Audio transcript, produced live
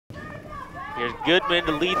Here's Goodman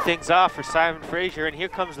to lead things off for Simon Frazier, and here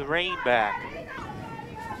comes the rain back.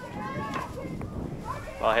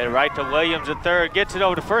 Ball hit right to Williams at third, gets it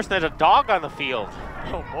over to first, and there's a dog on the field.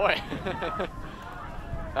 Oh boy.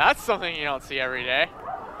 That's something you don't see every day.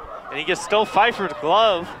 And he gets still Pfeiffer's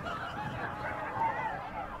glove.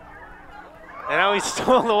 And now he's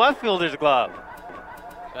stolen the left fielder's glove.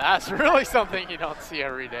 That's really something you don't see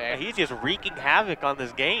every day. He's just wreaking havoc on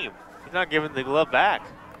this game. He's not giving the glove back.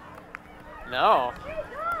 No.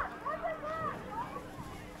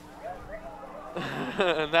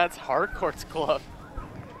 And that's Harcourt's glove.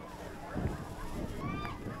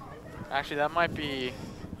 Actually, that might be...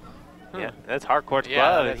 Yeah, that's Harcourt's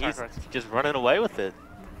glove, and he's Harcourt's. just running away with it.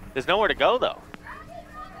 There's nowhere to go, though.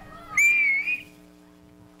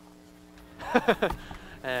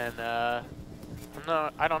 And I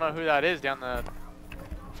don't know who that is down the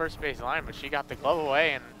first base line, but she got the glove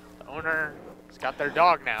away, and the owner's got their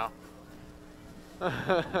dog now.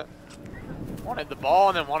 Wanted the ball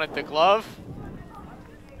and then wanted the glove.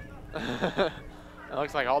 It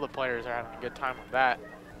looks like all the players are having a good time with that.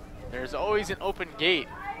 There's always an open gate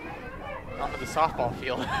onto the softball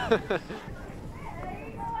field.